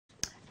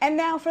And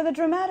now for the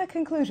dramatic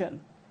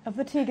conclusion of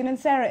the Tegan and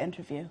Sara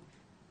interview.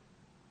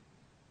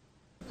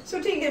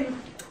 So Tegan,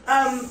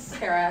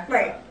 Sara.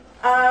 Right.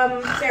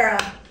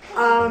 Sara,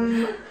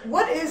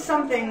 what is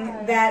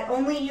something that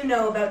only you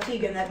know about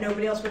Tegan that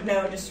nobody else would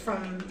know just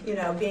from, you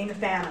know, being a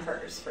fan of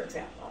hers, for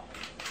example?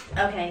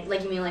 Okay,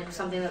 like you mean like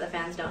something that the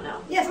fans don't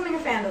know? Yeah, something a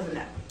fan doesn't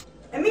know.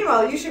 And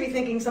meanwhile, you should be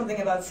thinking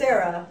something about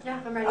Sara. Yeah,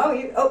 I'm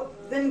ready.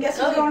 Then guess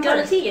who's going go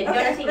first? to Tegan.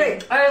 Okay, Go to Tegan.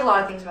 great. There's a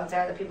lot of things about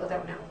Sara that people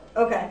don't know.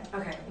 Okay.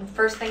 Okay.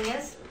 First thing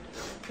is,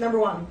 Number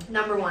one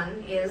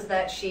is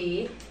that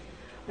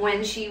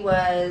when she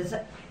was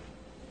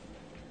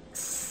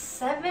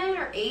 7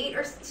 or 8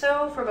 or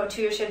so, for about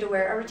 2 years, she had to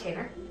wear a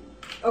retainer.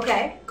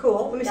 Okay,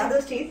 cool. Let me see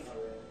those teeth.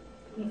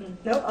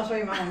 Nope, I'll show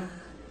you mine.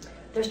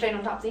 They're straight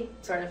on topsy,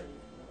 sort of.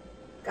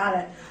 Got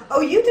it.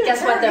 Oh, you did.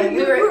 Guess what though?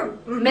 We were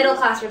middle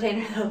class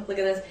retainer though. Look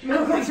at this.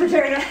 Middle class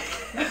retainer.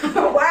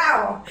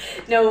 Wow.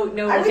 No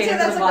I would say retainer for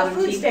that's the like a bottom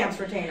food teeth. stamps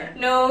retainer.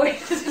 No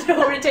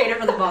retainer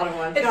for the bottom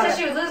one. It's Got because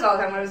it. she would lose all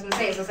the time. What I was going to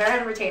say. So Sara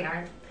had a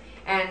retainer,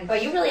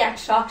 but you really act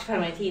shocked by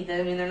my teeth.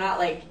 I mean, they're not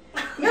like.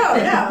 No.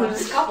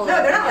 There's a couple.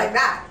 No, they're not like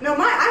that. No,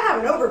 I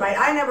have an overbite.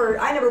 I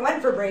never went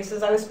for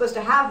braces. I was supposed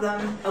to have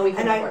them. Oh, we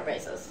couldn't afford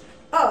braces.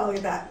 Oh, look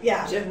at that.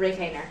 Yeah. Just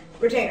retainer.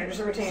 Retainer, just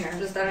a retainer.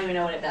 Just I don't even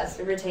know what it does.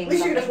 It retains. At least you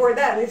something. could afford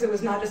that. At least it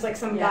was not just like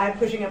some guy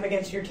pushing up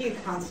against your teeth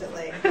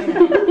constantly. You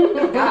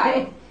know?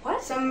 Guy.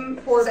 What? Some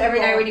poor. So every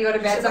night when you go to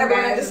bed, some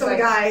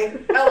guy.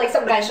 Oh, like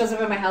some guy shows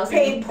up at my house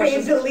Paid and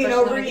pushes to lean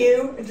over them.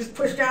 you and just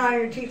push down on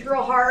your teeth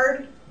real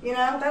hard. You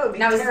know, that would be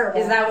terrible.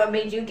 Is that what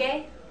made you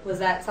gay? Was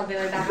that something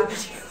like that happened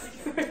to you when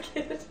you were a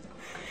kid?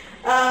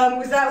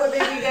 Was that what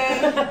made me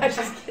gay? I'm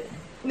just kidding.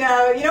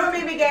 No, you know what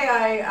made me gay?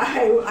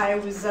 I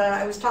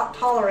was taught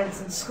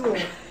tolerance in school.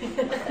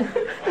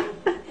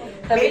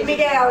 Made me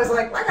gay. I was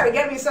like, I gotta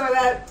get me some of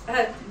that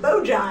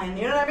bojine.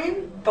 You know what I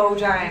mean?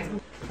 Bojine.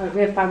 Right,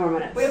 we have 5 more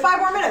minutes. We have 5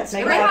 more minutes. We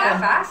have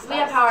fast. We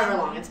have however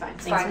long. It's fine.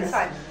 It's fine. It's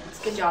fine. It's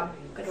good job.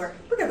 Good work.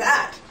 Look at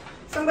that.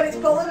 Somebody's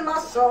pulling my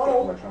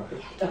soul.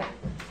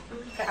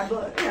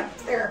 Yeah,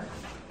 there.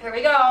 Here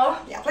we go.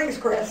 Yeah, thanks,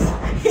 Chris.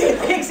 He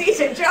thinks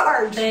he's in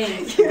charge.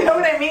 Thanks. You know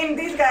what I mean?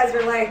 These guys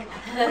are like,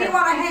 we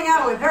want to hang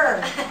out with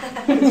her.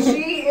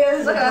 She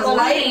is Look at the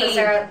that.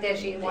 Sarah that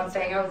she wants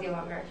to hang out with you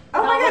longer.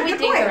 Oh my God, we good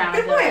dig point. around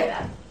Good and point. like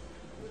that.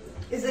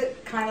 Is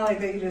it kind of like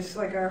that you just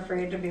like are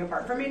afraid to be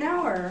apart from me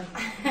now, or?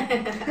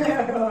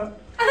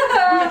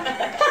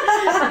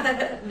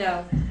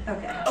 No.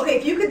 Okay. Okay,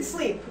 if you could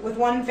sleep with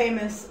one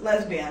famous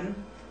lesbian,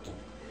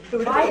 who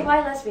would it be?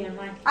 Why lesbian?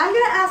 Why? I'm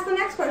gonna ask the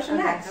next question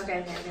next.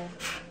 Okay.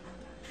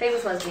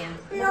 Famous lesbian.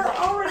 We're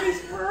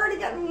already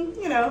getting,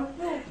 you know,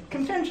 a little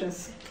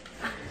contentious.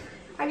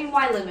 I mean,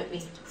 why limit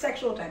me?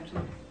 Sexual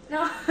tension.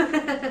 No. Why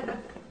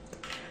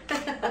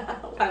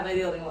am I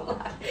the only one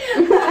left?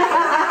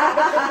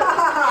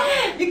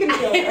 You can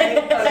feel it,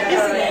 right?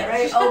 Okay,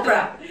 right?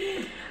 Oprah.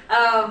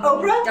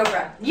 Oprah?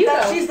 Oprah. You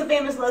know. She's the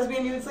famous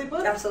lesbian you would sleep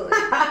with? Absolutely.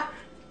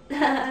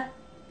 I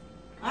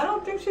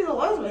don't think she's a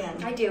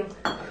lesbian. I do.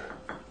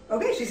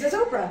 Okay, she says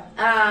Oprah.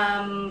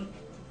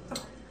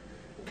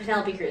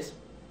 Penelope Cruz.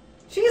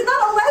 She's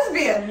not a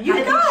lesbian. You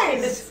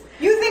guys.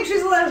 You think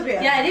she's a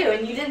lesbian? Yeah, I do.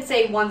 And you didn't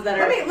say ones that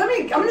are. Let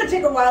me. I'm gonna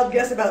take a wild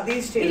guess about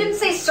these two. You didn't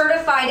say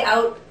certified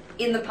out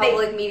in the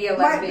public media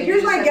lesbian.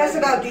 Here's my guess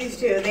about these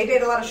two. They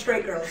date a lot of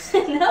straight girls.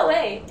 No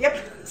way.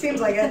 Yep,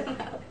 seems like it.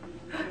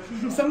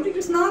 Somebody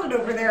just nodded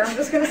over there, I'm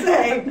just going to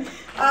say.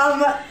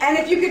 And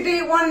if you could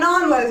date one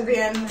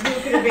non-lesbian,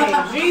 who could it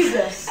be?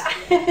 Jesus.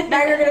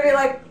 Now you're going to be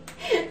like,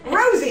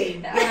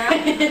 Rosie.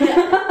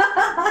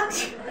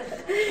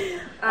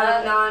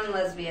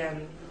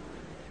 Non-lesbian.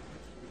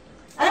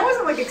 I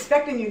wasn't like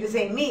expecting you to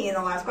say me in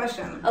the last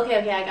question. Okay,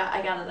 I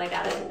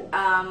got it.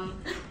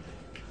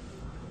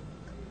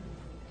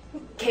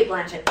 Kate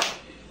Blanchett.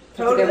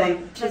 Totally.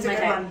 She's my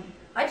type.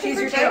 I'd pick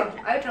her too.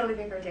 I would totally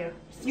pick her too.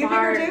 You'd pick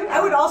her too? I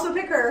would also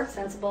pick her.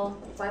 Sensible.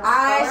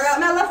 I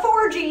smell a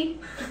 4G.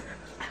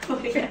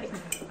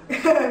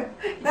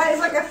 That is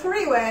like a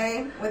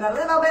 3-way with a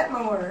little bit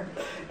more.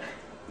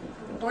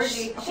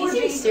 4G. She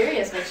seems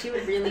serious. Like she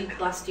would really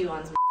bust you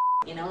on some.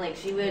 You know, like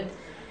she would.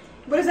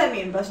 What does that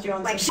mean, bust you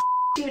on? Like she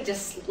would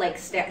just like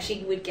stare.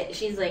 She would get.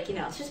 She's like, you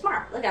know, she's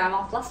smart. Look, I'm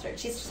all flustered.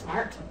 She's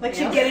smart. Like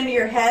she'd get into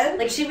your head.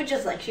 Like she would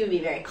just like she would be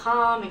very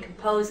calm and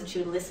composed, and she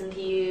would listen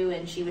to you,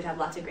 and she would have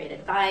lots of great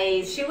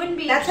advice. She wouldn't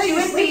be. That's how you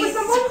sleep with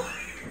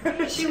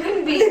someone. She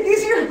wouldn't be.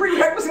 These are your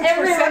prerequisites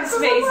for sex. Everyone's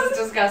face is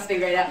disgusting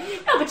right now.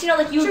 No, but you know,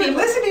 like you would she would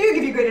listen to you,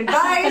 give you good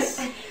advice.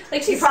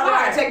 Like she's probably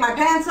smart. want to take my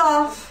pants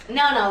off.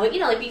 No, but you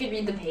know, like we could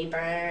read the paper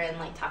and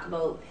like talk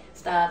about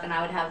stuff, and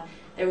I would have.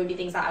 There would be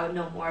things that I would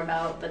know more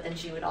about, but then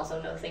she would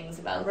also know things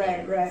about.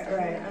 Right.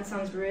 That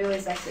sounds really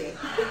sexy.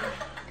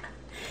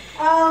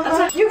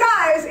 You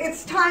guys,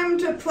 it's time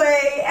to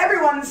play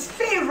everyone's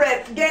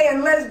favorite gay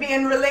and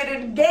lesbian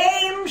related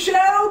game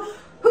show,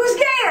 Who's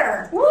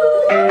Gayer?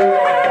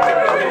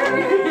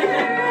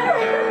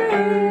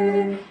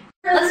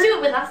 Let's do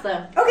it with us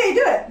though. Okay,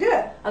 do it.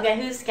 Okay,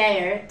 who's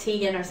gayer,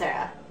 Tegan or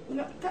Sara?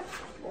 No,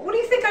 what do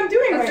you think I'm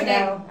doing right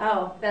now?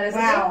 Oh, that is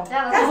wow. a game?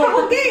 Yeah, that's the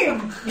whole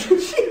game.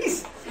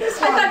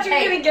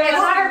 gonna give it's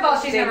us not her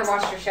fault she's things. never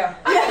watched your show.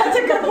 Yeah, that's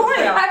a good point.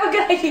 I have a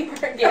good idea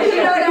for a game.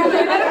 You know what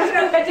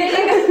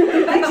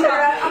Thanks,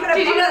 Sarah. I'm gonna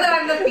Did you know that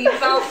I'm the theme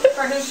song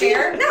for who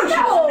share? No, she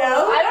No, doesn't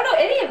know. I don't know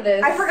any of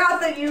this. I forgot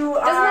that you.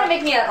 Doesn't that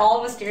make me at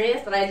all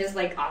mysterious that I just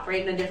like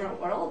operate in a different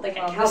world, like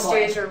a cowboy?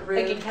 Mysteries are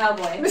rude. Like a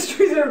cowboy.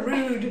 Mysteries are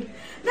rude.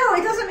 No,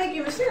 it doesn't make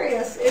you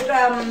mysterious. It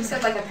You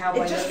said like a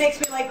cowboy. it just makes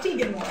me like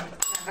Tegan more.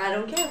 I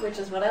don't care, which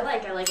is what I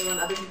like. I like it when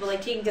other people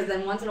like Tegan, because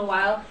then once in a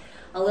while,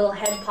 a little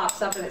head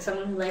pops up and it's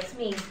someone who likes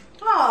me, and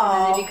then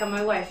Aww. they become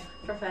my wife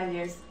for 5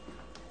 years.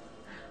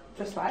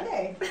 Just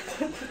Friday.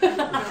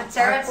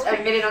 Sarah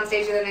admitted on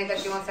stage the other night that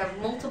she wants to have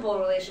multiple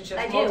relationships,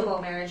 I do. multiple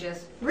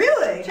marriages.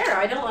 Really? Sure,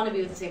 I don't want to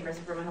be with the same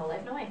person for my whole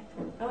life. No way.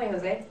 No way,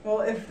 Jose.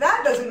 Well, if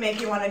that doesn't make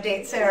you want to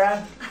date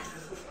Sarah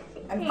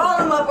and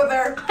fall in love with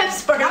her, I'm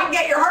sorry. not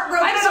get your heart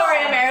broken. I'm at sorry,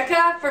 all.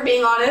 America, for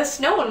being honest.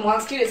 No one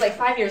wants to. It's like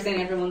 5 years in,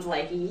 everyone's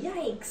like,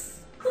 yikes.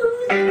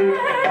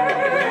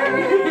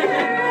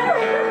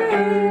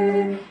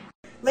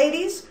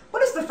 Ladies,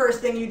 what is the first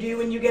thing you do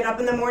when you get up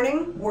in the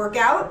morning? Work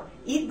out,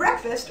 eat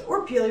breakfast,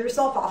 or peel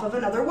yourself off of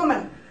another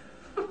woman?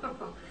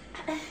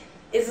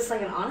 Is this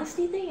like an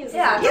honesty thing? Is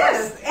Yeah. this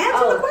Yes,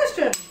 answer the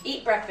question.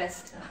 Eat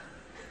breakfast.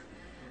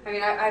 I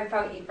mean, I'd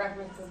probably eat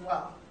breakfast as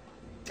well.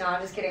 No,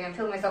 I'm just kidding. I'm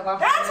peeling myself off.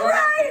 That's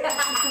right!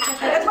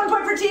 That's 1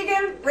 point for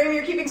Tegan. Raymond,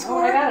 you're keeping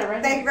score. I got it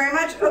right. Thank you very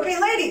much. Okay,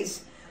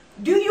 ladies,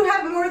 do you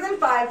have more than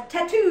 5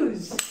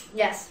 tattoos?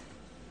 Yes.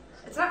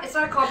 It's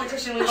not a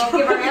competition. We both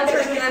give our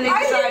answers and then they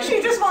I think decide.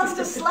 she just wants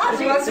to slap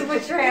She me wants to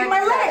put your in hand. my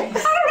legs.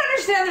 I don't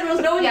understand the rules.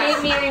 No one Yeah.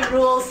 gave me any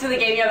rules to the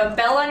game. You have a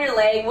bell on your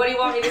leg. What do you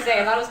want me to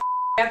say? I thought it was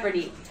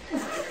Jeopardy.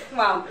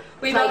 Wow.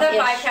 We Like both have ish,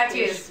 5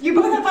 tattoos. You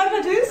both have 5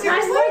 tattoos? I have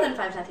Seriously? more than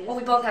 5 tattoos. Well,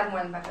 we both have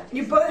more than 5 tattoos.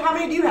 You both. How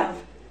many do you have?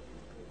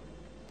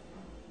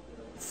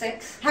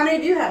 6. How many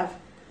do you have?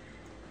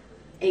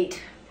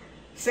 8.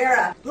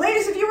 Sarah.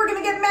 Ladies, if you were going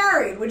to get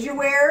married, would you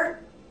wear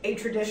a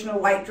traditional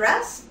white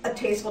dress, a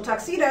tasteful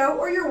tuxedo,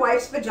 or your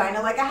wife's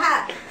vagina like a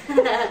hat?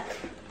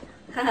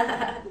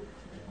 I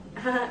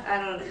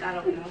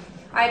don't know.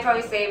 I'd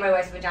probably say my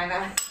wife's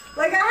vagina.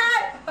 Like a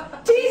hat!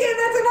 Tegan,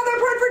 that's another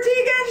point for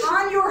Tegan!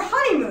 On your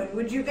honeymoon,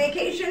 would you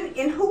vacation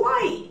in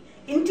Hawaii,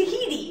 in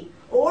Tahiti,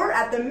 or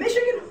at the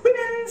Michigan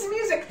Women's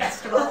Music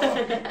Festival?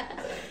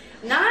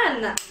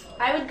 None.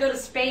 I would go to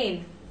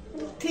Spain.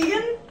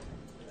 Tegan?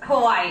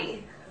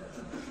 Hawaii.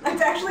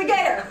 That's actually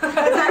gayer.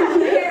 That's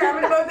actually gayer. I'm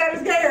going to vote that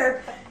as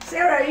gayer.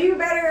 Sarah, you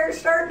better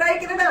start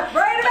diking it up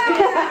right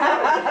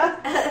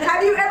about now.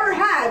 Have you ever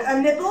had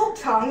a nipple,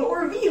 tongue,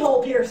 or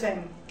V-hole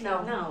piercing?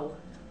 No. No.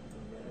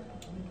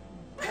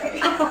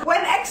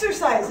 When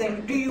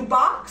exercising, do you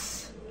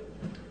box?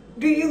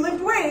 Do you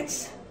lift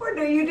weights? Or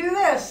do you do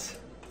this?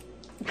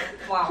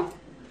 Wow.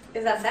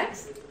 Is that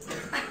sex?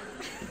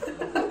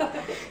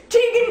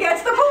 Tegan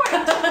gets the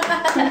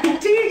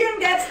point. Tegan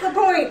gets the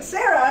point.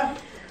 Sarah,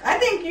 I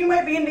think you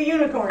might be into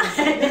unicorns.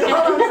 Is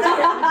all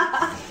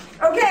I'm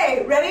saying.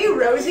 Okay, ready?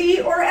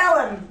 Rosie or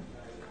Ellen?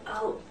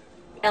 Oh,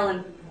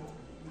 Ellen.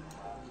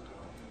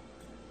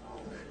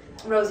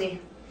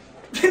 Rosie.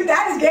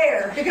 That is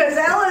gayer, because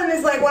Ellen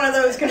is like one of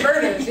those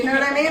converters, you know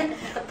what I mean?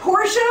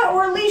 Portia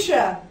or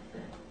Leisha?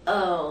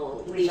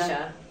 Oh,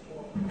 Leisha.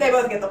 They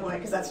both get the point,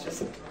 because that's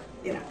just,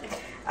 you know.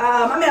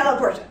 I mean, I love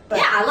Portia. But,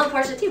 Yeah, I love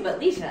Portia too, but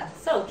Leisha,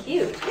 so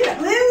cute. Yeah.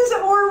 Liz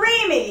or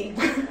Raimi?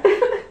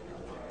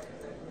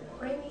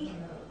 Raimi.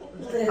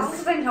 Liz. Oh,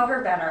 because I know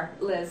her better.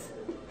 Liz.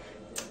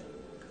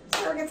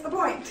 Sarah gets the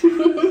point.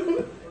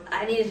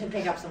 I needed to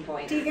pick up some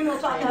points. Tegan will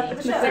talk after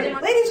the show. I didn't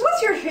want- Ladies,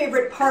 what's your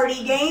favorite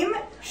party game?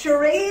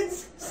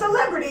 Charades,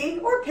 celebrity,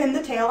 or pin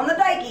the tail on the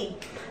dikey?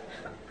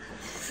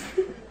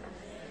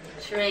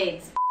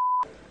 Charades.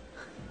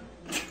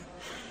 Is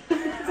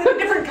it a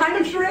different kind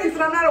of charades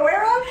that I'm not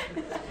aware of?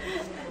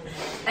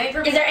 I mean,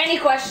 for Is there any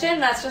question?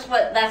 That's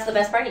the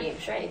best party game,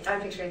 charades. I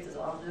pick charades as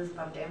well. It is a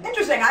fun game.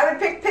 Interesting. I would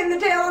pick pin the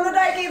tail on the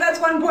dikey. That's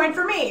 1 point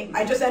for me.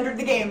 I just entered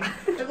the game.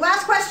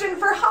 Last question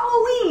for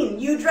Halloween.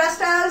 You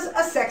dressed as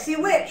a sexy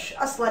witch,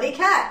 a slutty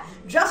cat,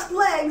 just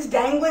legs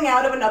dangling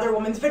out of another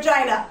woman's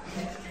vagina.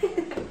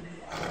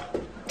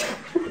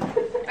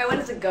 I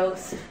went as a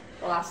ghost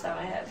the last time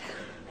I had.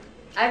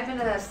 I've been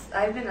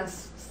a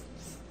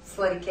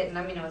slutty kitten.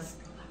 I mean, it was.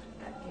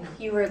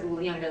 You were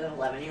younger than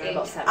 11. You were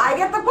about 7. I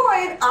get the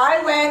point.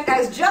 I went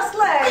as just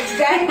legs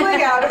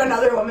dangling out of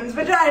another woman's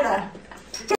vagina.